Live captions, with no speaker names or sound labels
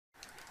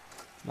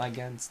My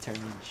gun's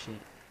turning to shit.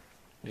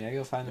 We gotta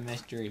go find the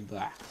mystery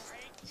box.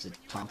 There's a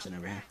Thompson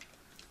over here.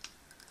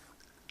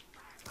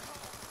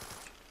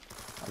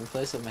 I'll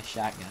replace it with my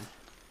shotgun.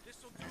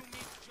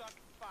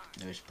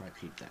 Maybe I should probably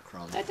keep that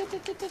crawler.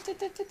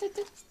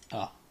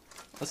 Oh.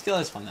 Let's kill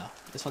this one, though.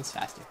 This one's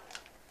faster.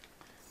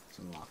 Let's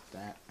unlock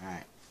that.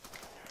 Alright.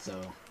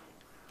 So...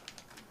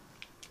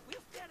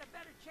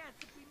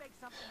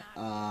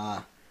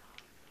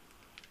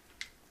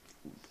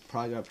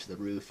 probably go up to the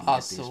roof and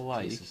get so these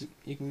what? pieces.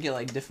 You can get,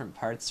 like, different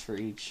parts for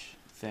each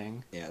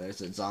thing. Yeah,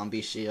 there's a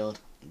zombie shield,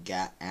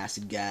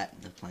 acid gat,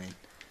 and the plane.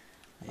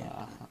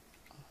 Yeah.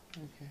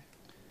 Okay.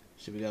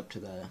 Should we go up to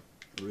the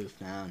roof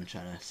now and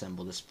try to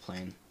assemble this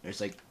plane?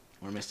 There's like,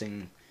 we're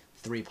missing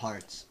 3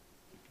 parts.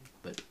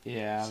 But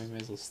yeah, we may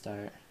as well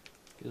start.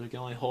 Because we can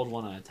only hold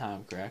one at a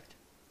time, correct?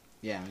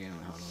 Yeah, we can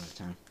only hold one at a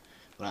time.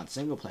 But on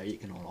single player, you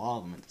can hold all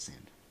of them at the same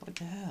time. What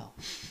the hell?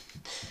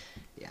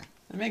 Yeah.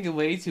 They make it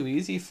way too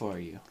easy for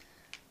you.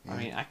 Yeah. I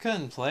mean, I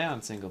couldn't play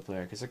on single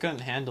player because I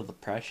couldn't handle the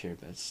pressure,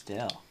 but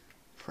still.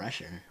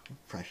 Pressure?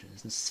 What pressure?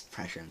 There's no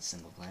pressure in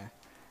single player.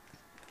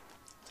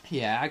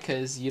 Yeah,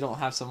 because you don't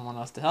have someone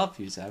else to help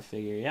you, so I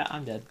figure, yeah,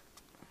 I'm dead.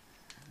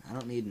 I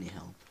don't need any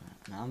help.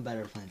 No, I'm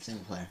better at playing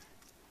single player.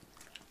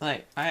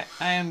 Like, I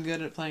am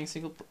good at playing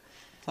single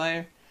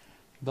player,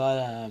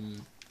 but,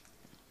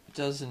 it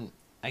doesn't,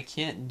 I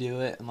can't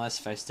do it unless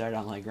if I start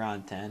on, like,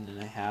 round 10 and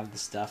I have the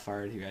stuff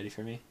already ready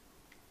for me.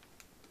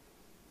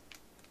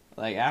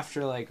 Like,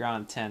 after, like,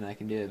 round 10, I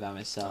can do it by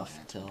myself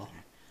until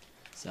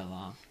so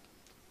long.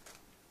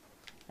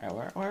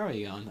 Alright, where are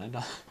we going? I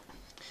don't...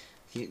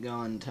 Keep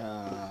going to...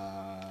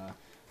 I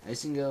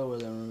just can go with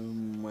the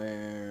room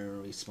where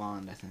we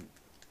spawned, I think.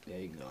 Yeah,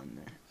 you can go in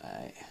there.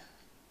 Alright.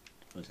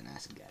 It was an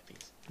acid gat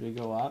piece. Do we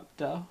go up,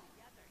 though?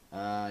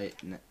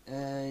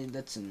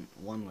 That's in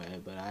one way,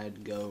 but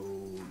I'd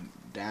go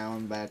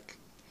down, back.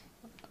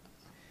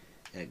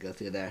 Yeah, go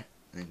through there,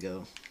 and then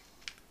go.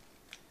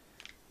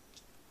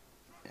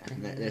 Yeah,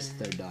 and there's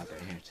the third dog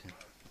right here,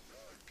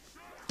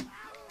 too.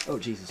 Oh,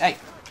 Jesus. Hey!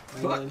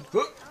 Fuck!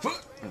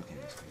 Okay,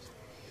 that's crazy.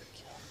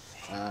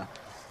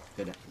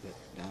 Go down.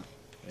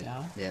 Right.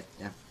 Down? Yeah.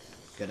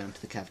 Go down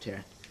to the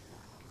cafeteria.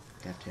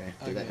 Through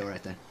that Okay. door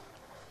right there.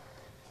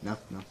 No,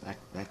 back,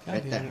 God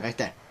right damn it.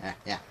 there.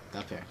 Yeah, go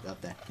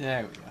up there.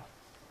 There we go.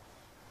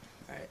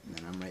 Alright, and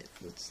then I'm right,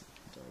 let's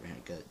go over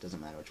here, good, doesn't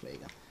matter which way you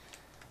go.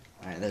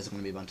 Alright, there's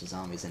gonna be a bunch of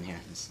zombies in here,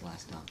 this is the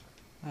last time.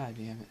 Ah,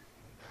 damn it.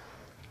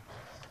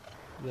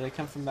 Do they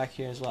come from back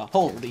here as well?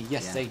 Holy,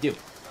 yes, Yeah. they do.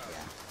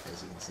 Yeah,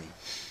 as you can see.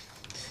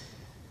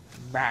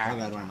 Bah. Oh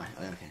god, where am I?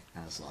 Oh, okay,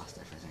 I was lost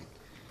there for a second.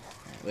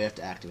 Alright, we have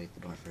to activate the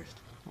door first.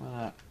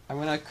 I'm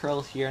gonna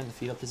curl here in the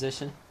fetal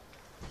position.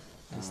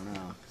 I don't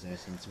know, because there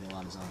seems to be a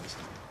lot of zombies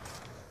coming.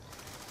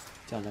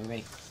 Don't know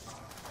me.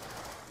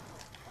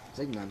 It's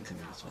like none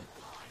coming this way.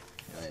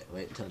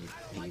 Wait until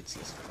he eats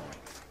this.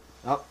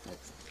 Oh,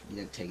 you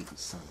didn't take it, you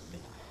son of a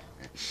bitch.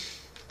 Alright.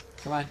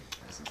 Come on.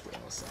 This is the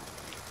other side.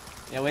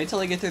 Yeah, wait till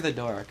they get through the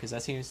door, because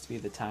that seems to be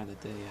the time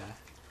that they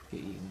get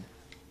eaten.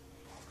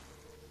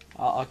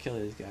 I'll kill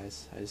these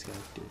guys. I just gotta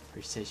do it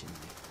precision.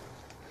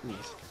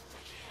 Yes.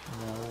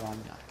 No,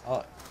 I'm not.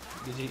 Oh,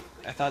 did you?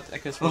 I thought I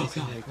could Oh, space a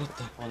God, nuke. what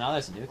the- Well, now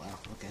there's a nuke. Wow,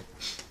 okay.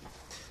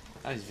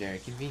 That was very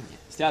convenient.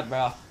 Stop,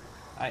 bro.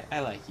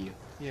 I like you.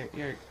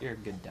 You're a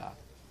good dog.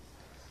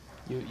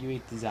 You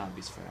eat the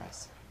zombies for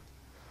us.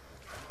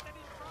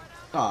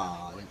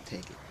 Aw, I didn't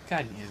take it.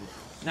 God damn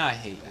it. Now I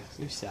hate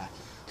you. You suck.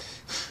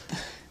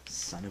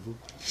 Son of a...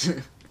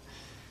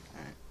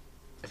 Alright.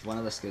 If one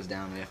of us goes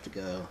down, we have to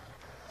go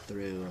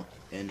through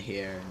in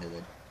here into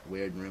the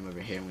weird room over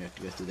here, and we have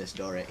to go through this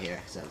door right here,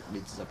 because that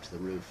leads us up to the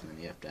roof, and then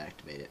you have to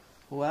activate it.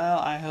 Well,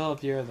 I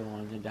hope you're the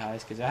one that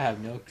dies, because I have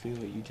no clue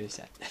what you just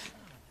said.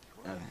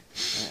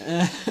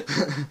 Okay.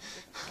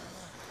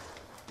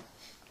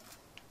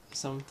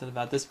 Something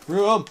about this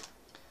room.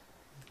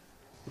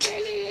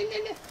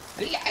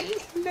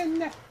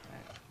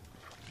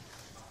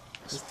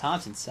 This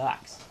Thompson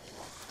sucks.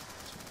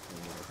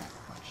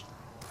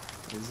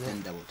 Is it?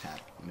 Then double tap.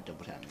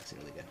 Double tap makes it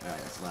really good.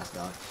 Alright, that's the last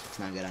dog.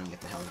 So now I go down and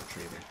get the Hell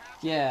Retriever.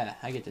 Yeah,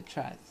 I get to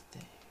try this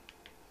thing.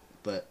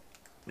 But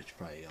we should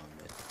probably go in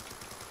with,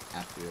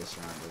 after this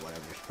round or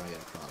whatever, we should probably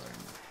get a crawler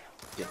and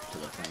get to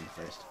the plane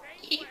first.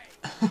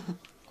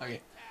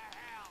 Okay.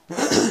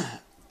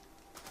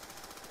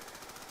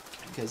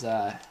 Because,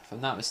 if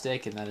I'm not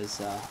mistaken, that is,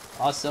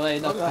 also a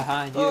look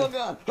behind you. Oh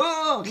god!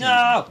 Oh, okay.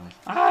 No!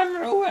 I'm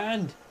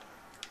ruined!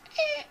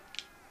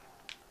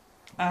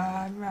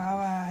 I'm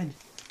ruined!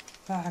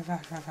 Fuck. I'm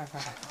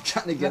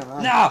trying to get him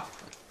out. No!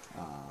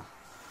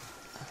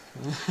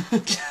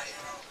 Get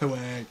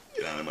away.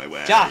 Get out of my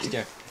way.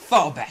 Joster,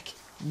 fall back.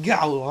 Go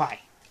away.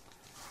 Alright,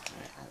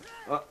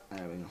 oh,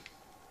 there we go.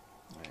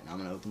 Alright, now I'm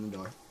gonna open the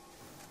door.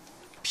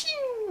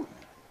 Pew!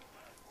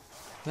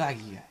 Fuck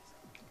you guys.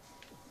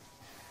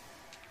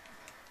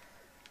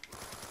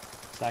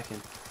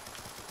 Second.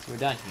 We're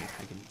done here.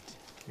 I can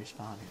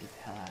respawn and get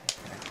the hell out of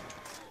here.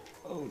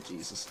 Oh,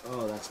 Jesus.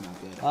 Oh, that's not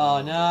good.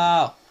 Oh,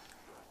 no!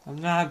 I'm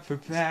not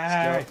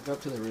prepared. Go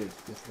up to the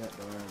roof. Get to that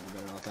door. You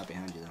better look out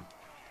behind you, though.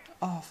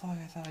 Oh, fuck,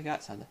 I thought I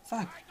got something.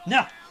 Fuck.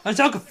 No! I'm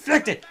so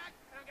conflicted!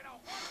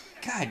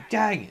 God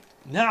dang it.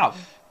 No!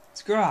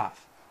 Screw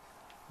off.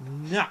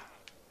 No!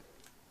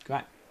 Come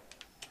on.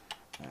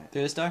 Alright.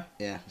 Through this door?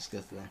 Yeah, let's go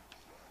through there.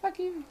 Fuck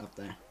you. Up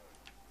there.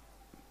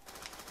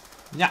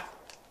 No!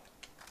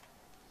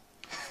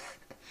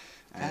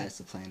 Alright, that's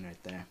the plane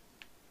right there.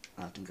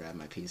 I'll have to grab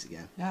my piece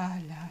again. La,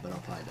 la, But I'll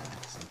probably die,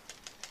 so.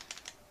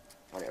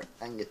 Whatever.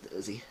 I can get the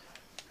Uzi.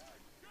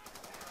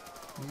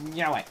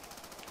 No way.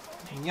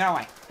 No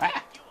way.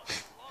 Ah!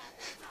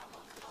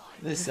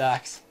 This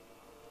sucks.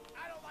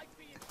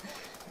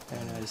 I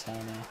don't know just how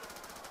now.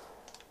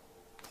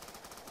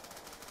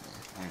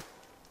 Alright.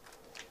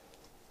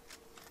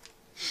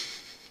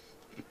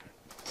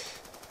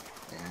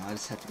 Yeah, I'll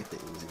just have to get the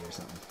Uzi or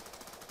something.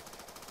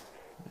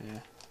 Yeah.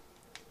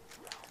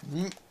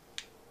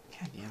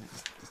 God damn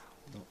it.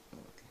 Don't, oh,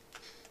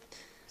 okay.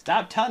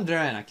 Stop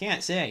tundering. I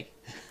can't see.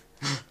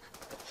 Yeah,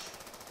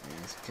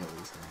 let's kill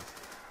these guys.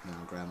 And then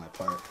I'll grab my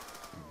part.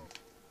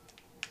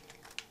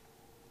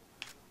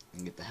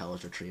 And get the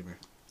Hell's Retriever.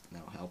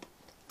 That'll help.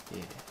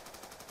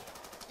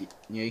 Yeah.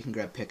 You can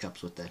grab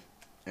pickups with the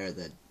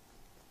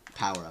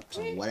power-ups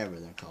or whatever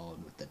they're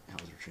called with the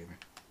Hell's Retriever.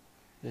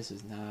 This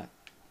is not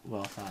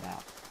well thought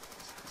out.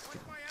 Let's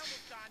get 'em.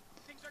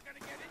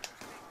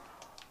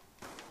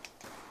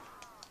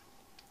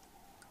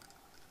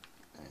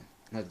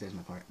 Look, there's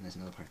my part, and there's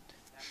another part.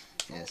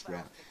 Yeah, let's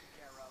grab.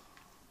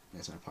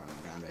 There's my part on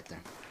the ground right there.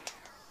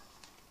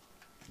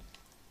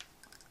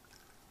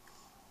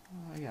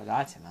 Oh, I got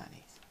lots of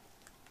money.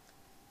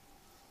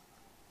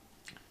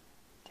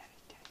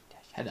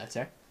 Hello,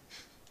 sir.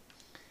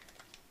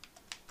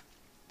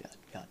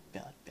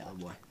 Build. Oh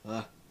boy.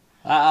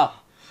 Uh-oh.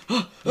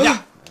 No!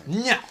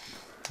 No!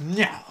 No!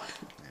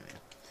 There we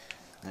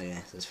go. Okay,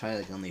 so there's probably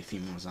like only a few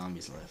more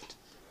zombies left.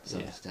 So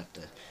Yeah. I just have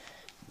to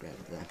grab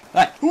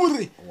Right.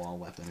 Hooray! a wall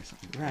weapon or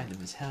something. Random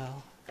as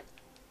hell.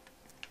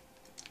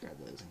 Grab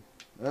those.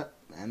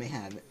 Let me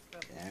have it.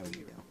 There we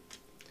go.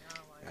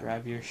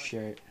 Grab your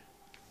shirt.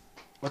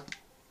 What?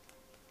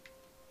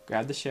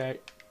 Grab the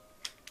shirt.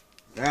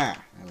 There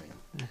we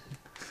go.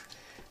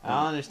 I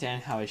don't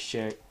understand how a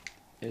shirt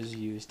is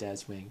used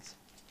as wings.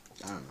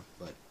 I don't know,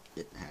 but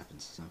it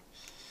happens. So,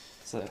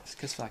 So that's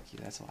because fuck you,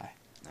 that's why.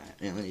 alright,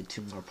 we only need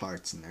 2 more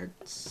parts, and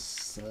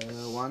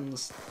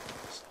one's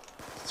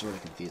sort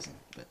of confusing,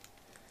 but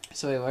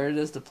So wait, where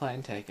does the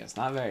plane take us?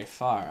 Not very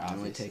far, it obviously.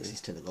 only takes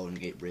us to the Golden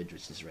Gate Bridge,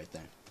 which is right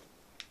there.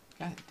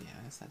 God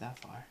damn, it's not that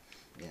far.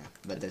 Yeah,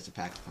 but there's a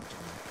pack punch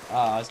over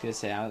Oh, I was gonna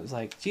say, I was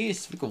like,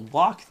 geez, we could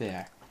walk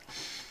there.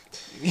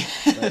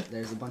 there. But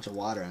there's a bunch of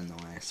water in the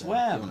way, so if you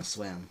Swim. want to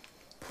swim.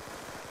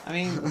 I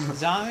mean,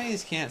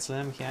 zombies can't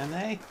swim, can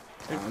they?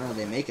 I don't know,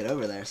 they make it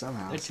over there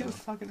somehow. They're so too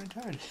fucking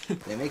retarded.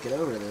 they make it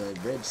over the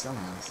bridge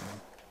somehow, so.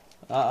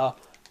 Uh-oh.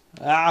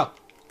 Ow!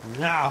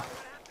 No!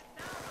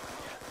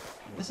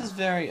 This is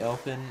very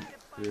open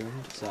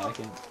roomed, so I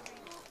can...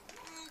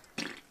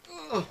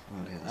 Oh,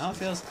 yeah, I don't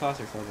feel as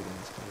claustrophobic in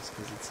this place,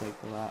 because it's like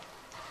a lot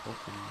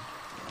open.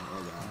 yeah,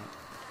 hold on.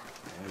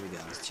 There we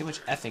go. There's too much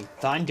effing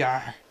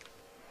thunder!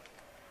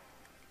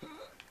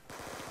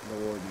 The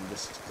warden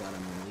just got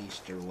him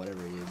unleashed or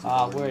whatever he is.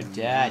 Oh, The we're warden,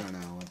 dead. I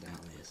don't know what the hell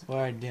he is.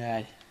 We're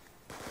dead.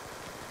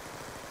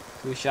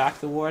 Can we shock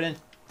the warden?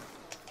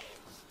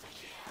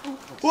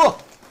 Whoa!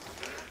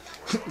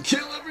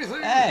 Kill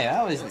everything! Hey,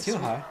 that was too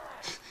hard.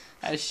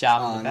 I just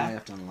shot him in Oh, the now you back.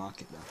 have to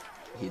unlock it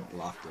though. He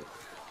locked it.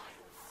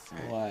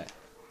 Alright, What?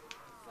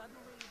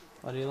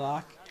 What do you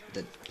lock?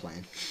 the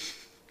plane.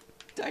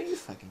 Are you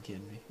fucking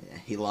kidding me? Yeah,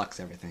 he locks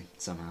everything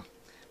somehow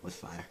with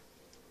fire.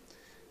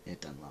 It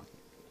doesn't lock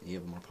it. You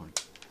have more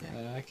points.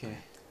 Yeah. Okay.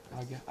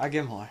 I'll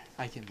get more.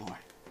 I get more.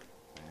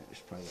 Alright, we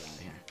should probably get out of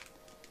here.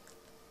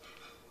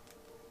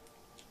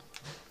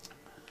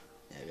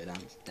 Yeah, go down.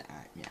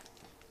 Alright, yeah.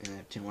 And I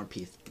have 2 more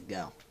pieces.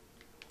 Go.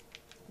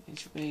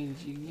 Which way did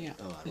you get?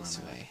 Oh, I This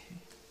run my way.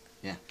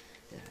 Yeah,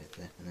 right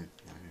there. And then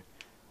down here.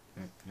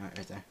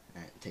 Right there.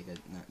 Alright, take a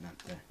not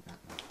there. Not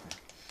there.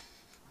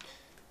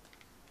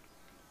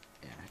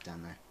 Yeah, right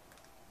down there.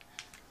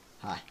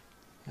 Hi.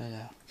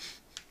 Hello.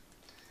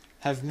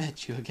 Have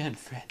met you again,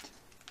 friend.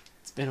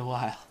 It's been a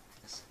while.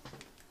 Yes.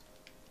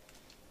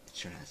 It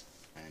sure has.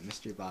 Alright,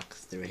 mystery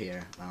box through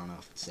here. I don't know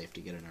if it's safe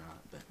to get it or not,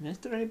 but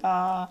Mystery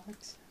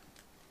box.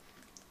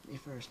 me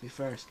first, me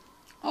first.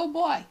 Oh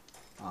boy.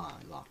 Oh,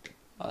 I locked it.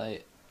 Well,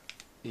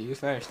 you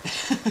first.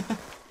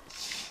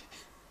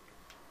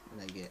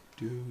 What did I get?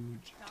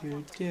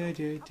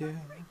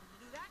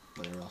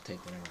 Whatever, I'll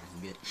take whatever I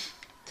can get.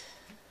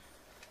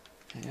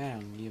 Hey, I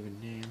don't give a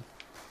name.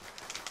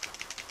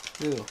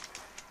 Ooh. Wait,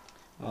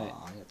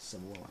 Oh, I got the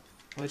Civil War.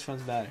 which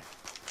one's better?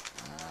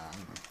 I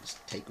don't know.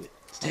 Just take it.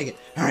 Just take it.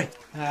 Alright.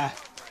 Ah.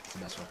 It's the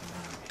best weapon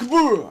ever.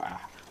 Kaboom!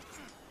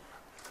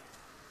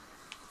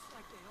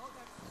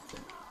 That's it.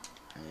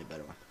 I need a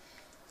better one.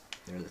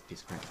 There's this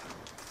piece of crap.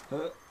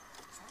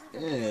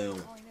 Ew.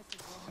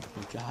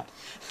 Oh god.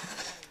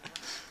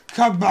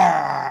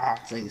 Kaboom!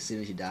 It's like as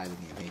soon as you die, the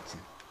game hates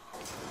you.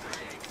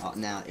 Oh,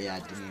 now, yeah, I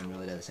didn't even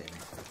really do the same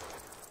thing.